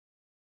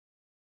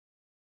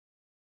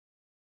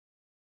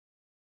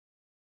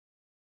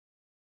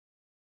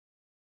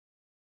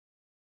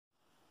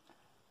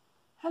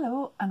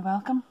Hello and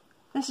welcome.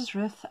 This is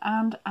Ruth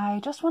and I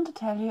just want to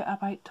tell you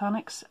about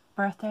Tonic's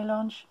birthday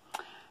launch.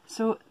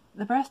 So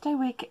the birthday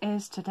week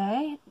is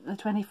today, the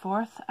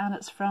 24th, and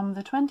it's from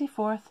the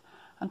 24th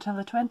until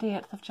the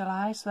 28th of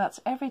July, so that's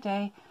every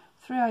day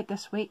throughout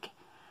this week,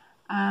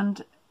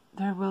 and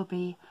there will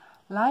be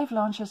live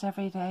launches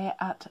every day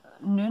at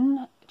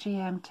noon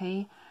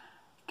GMT,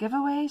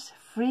 giveaways,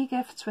 free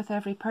gifts with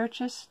every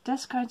purchase,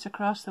 discounts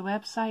across the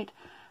website,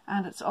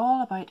 and it's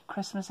all about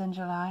Christmas in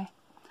July.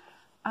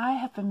 I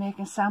have been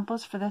making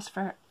samples for this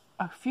for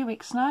a few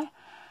weeks now,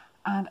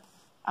 and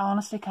I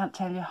honestly can't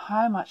tell you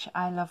how much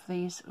I love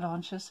these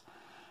launches.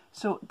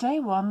 So day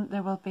one,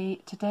 there will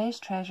be Today's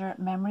Treasure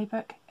memory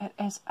book. It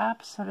is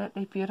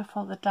absolutely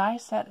beautiful. The die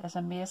set is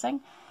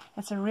amazing.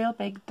 It's a real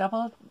big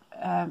double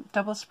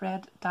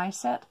spread die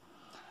set,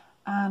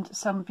 and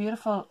some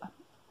beautiful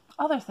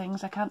other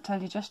things I can't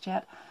tell you just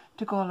yet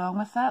to go along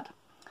with that.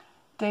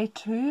 Day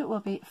two will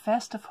be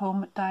Festive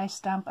Home die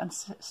stamp and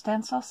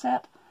stencil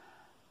set.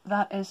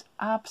 That is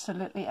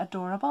absolutely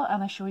adorable,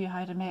 and I show you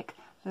how to make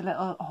the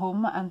little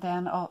home and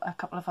then a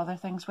couple of other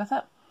things with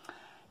it.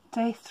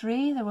 Day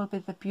three, there will be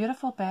the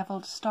beautiful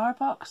beveled star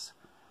box.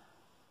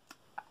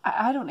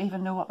 I don't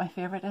even know what my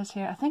favourite is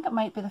here. I think it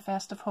might be the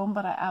Festive Home,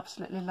 but I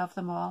absolutely love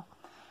them all.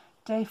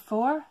 Day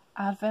four,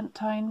 Advent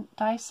Town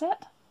die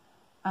set,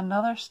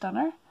 another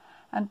stunner.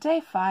 And day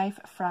five,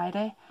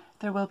 Friday,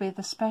 there will be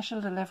the special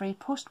delivery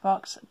post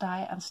box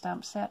die and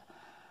stamp set.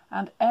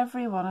 And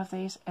every one of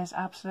these is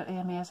absolutely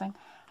amazing.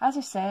 As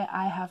I say,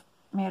 I have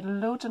made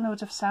loads and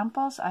loads of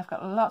samples. I've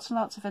got lots and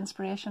lots of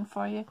inspiration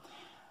for you,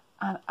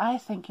 and I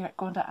think you're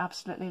going to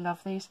absolutely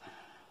love these.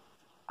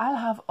 I'll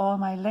have all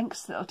my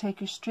links that will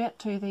take you straight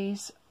to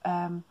these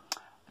down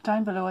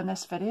below in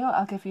this video.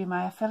 I'll give you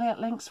my affiliate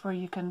links where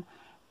you can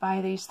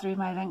buy these through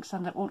my links,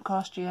 and it won't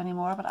cost you any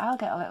more, but I'll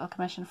get a little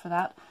commission for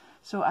that.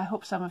 So I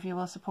hope some of you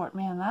will support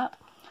me in that.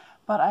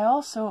 But I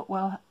also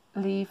will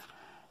leave,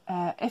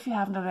 if you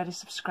haven't already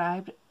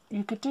subscribed,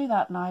 you could do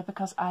that now,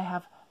 because I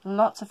have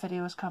lots of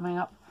videos coming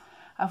up.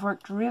 I've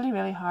worked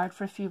really hard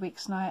for a few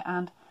weeks now,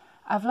 and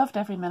I've loved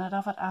every minute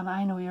of it, and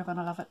I know you're going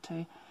to love it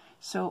too.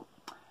 So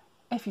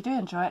if you do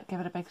enjoy it, give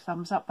it a big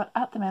thumbs up. But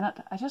at the minute,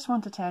 I just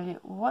want to tell you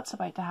what's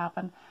about to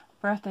happen.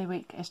 Birthday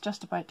week is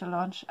just about to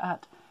launch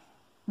at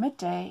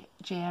midday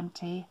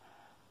GMT,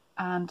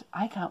 and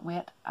I can't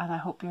wait, and I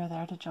hope you're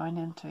there to join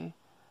in too.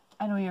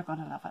 I know you're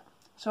going to love it.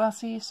 So I'll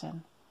see you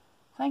soon.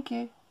 Thank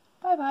you.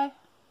 Bye bye.